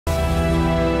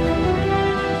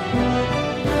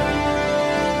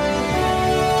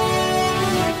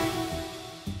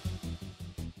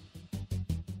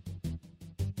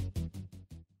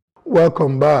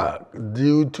Welcome back.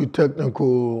 Due to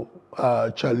technical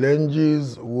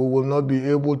challenges, we will not be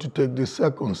able to take the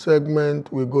second segment.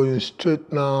 We're going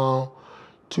straight now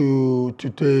to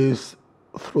today's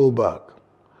throwback.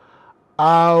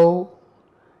 How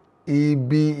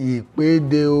Ipede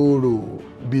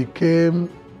became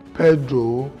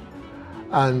Pedro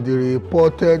and the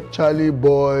reported Charly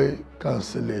boy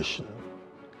cancellation.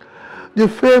 The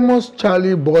famous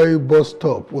Charly boy bus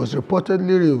stop was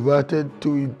reportedly reverted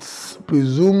to its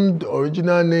presumed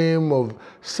original name of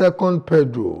Second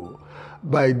Pedro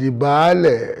by the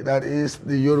Baale, that is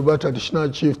the Yoruba traditional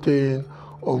chieftain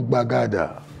of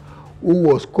Gbagada, who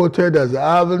was quoted as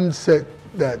having said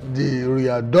that the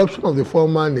readoption of the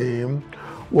former name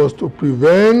was to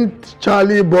prevent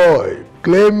Charly boy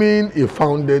claiming he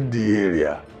founded the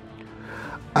area.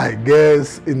 I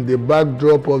guess in the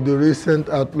backdrop of the recent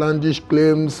outlandish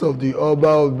claims of the Oba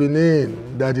of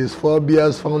Benin that his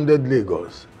forebears founded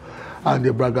Lagos, and the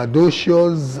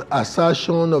braggadocious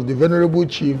assertion of the Venerable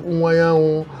Chief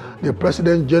Nwayahu, the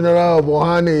President General of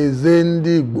Ohane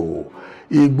Ezendigbo,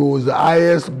 Igbo's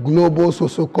highest global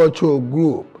socio-cultural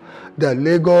group, that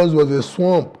Lagos was a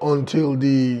swamp until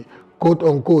the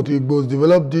quote-unquote Igbos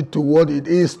developed it to what it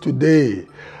is today.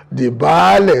 The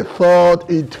Baale thought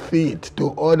it fit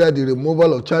to order the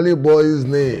removal of Charly boy's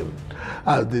name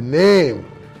as the name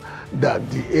that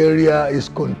the area is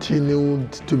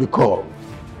continued to be called.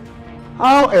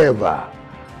 However,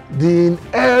 the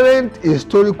inherent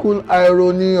historical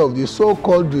irony of the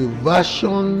so-called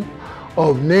reversion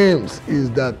of names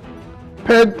is that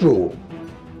Pedro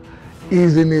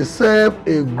is in itself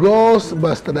a gross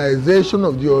bastardization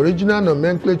of the original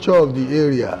nomenclature of the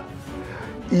area.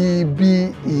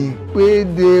 Ipede,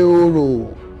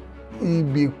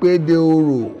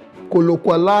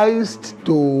 colloquialized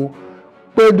to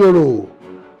Pedro.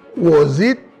 Was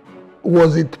it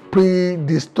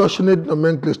pre-distortionate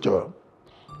nomenclature?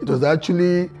 It was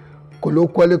actually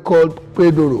colloquially called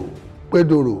Pedro.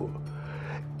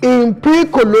 In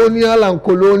pre-colonial and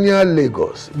colonial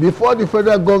Lagos, before the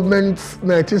federal government's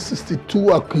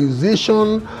 1962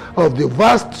 acquisition of the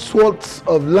vast swaths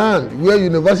of land where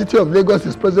University of Lagos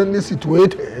is presently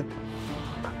situated,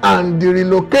 and the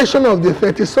relocation of the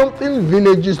 30-something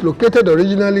villages located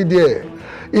originally there,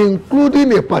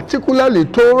 including a particular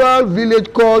littoral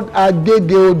village called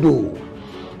Agegeodo,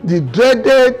 the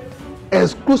dreaded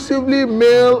exclusively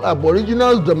male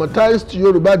aboriginals dramatized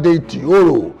Yoruba deity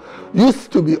Oro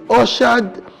used to be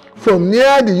ushered from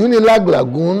near the Unilag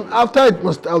Lagoon after it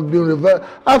must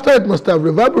have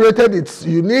reverberated its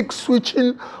unique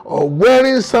switching or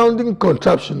whirring sounding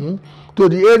contraption to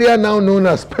the area now known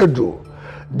as Pedro,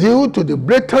 due to the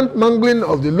blatant mangling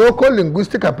of the local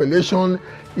linguistic appellation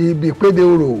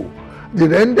Ipede, the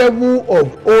rendezvous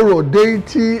of Oro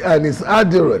deity and its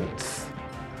adherents.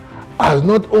 Has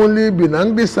not only been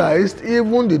anglicized,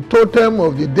 even the totem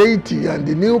of the deity and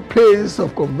the new place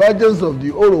of convergence of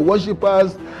the Oro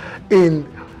worshippers is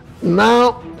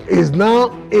now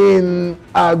in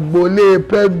Agbole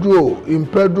Pedro, in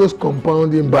Pedro's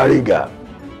compound in Bariga.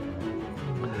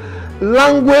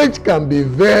 Language can be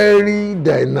very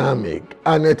dynamic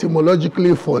and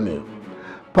etymologically funny,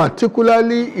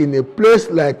 particularly in a place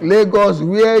like Lagos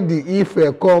where the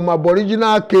Ife come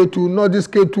aboriginal Ketu, not this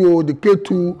Ketu, the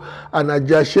Ketu and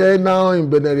Ajashe now in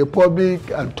Benin Republic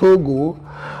and Togo,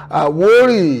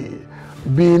 Awori,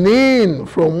 Benin,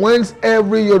 from whence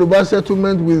every Yoruba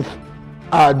settlement with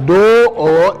Ado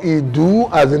or Idu,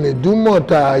 as in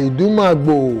Idumota,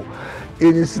 Idumagbo,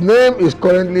 in its name is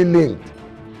currently linked.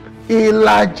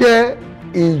 Ilaje,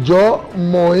 Ijo,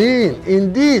 Mohin,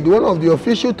 indeed one of the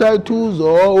official titles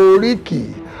or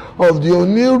Oriki of the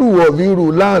Oniru of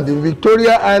Iru land in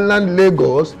Victoria Island,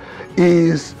 Lagos,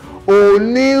 is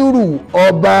Oniru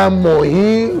Oba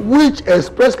Mohin, which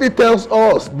expressly tells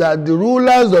us that the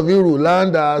rulers of Iru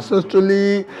land are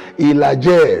ancestrally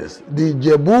Ilajes, the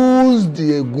Jebus,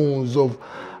 the Eguns of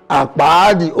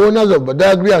Akpa, the owners of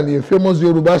Badagry and the infamous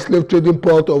Yoruba slave trading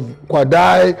port of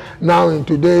Kwadai, now in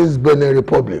today's Benin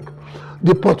Republic.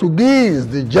 The Portuguese,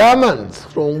 the Germans,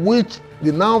 from which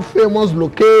the now famous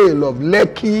locale of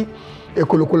Lekki, a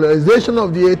colloquialization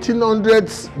of the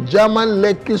 1800s German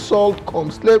Lekki salt cum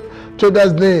slave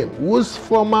trader's name, whose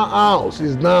former house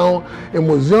is now a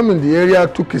museum in the area,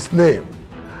 took his name.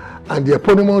 And the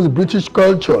eponymous British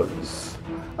cultures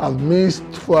have missed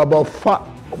for about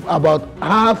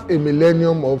half a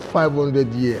millennium of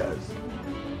 500 years.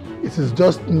 It is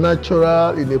just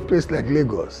natural in a place like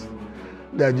Lagos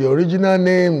that the original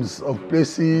names of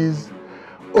places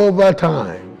over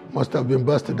time must have been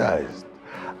bastardized.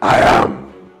 I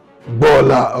am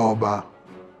Bola Oba.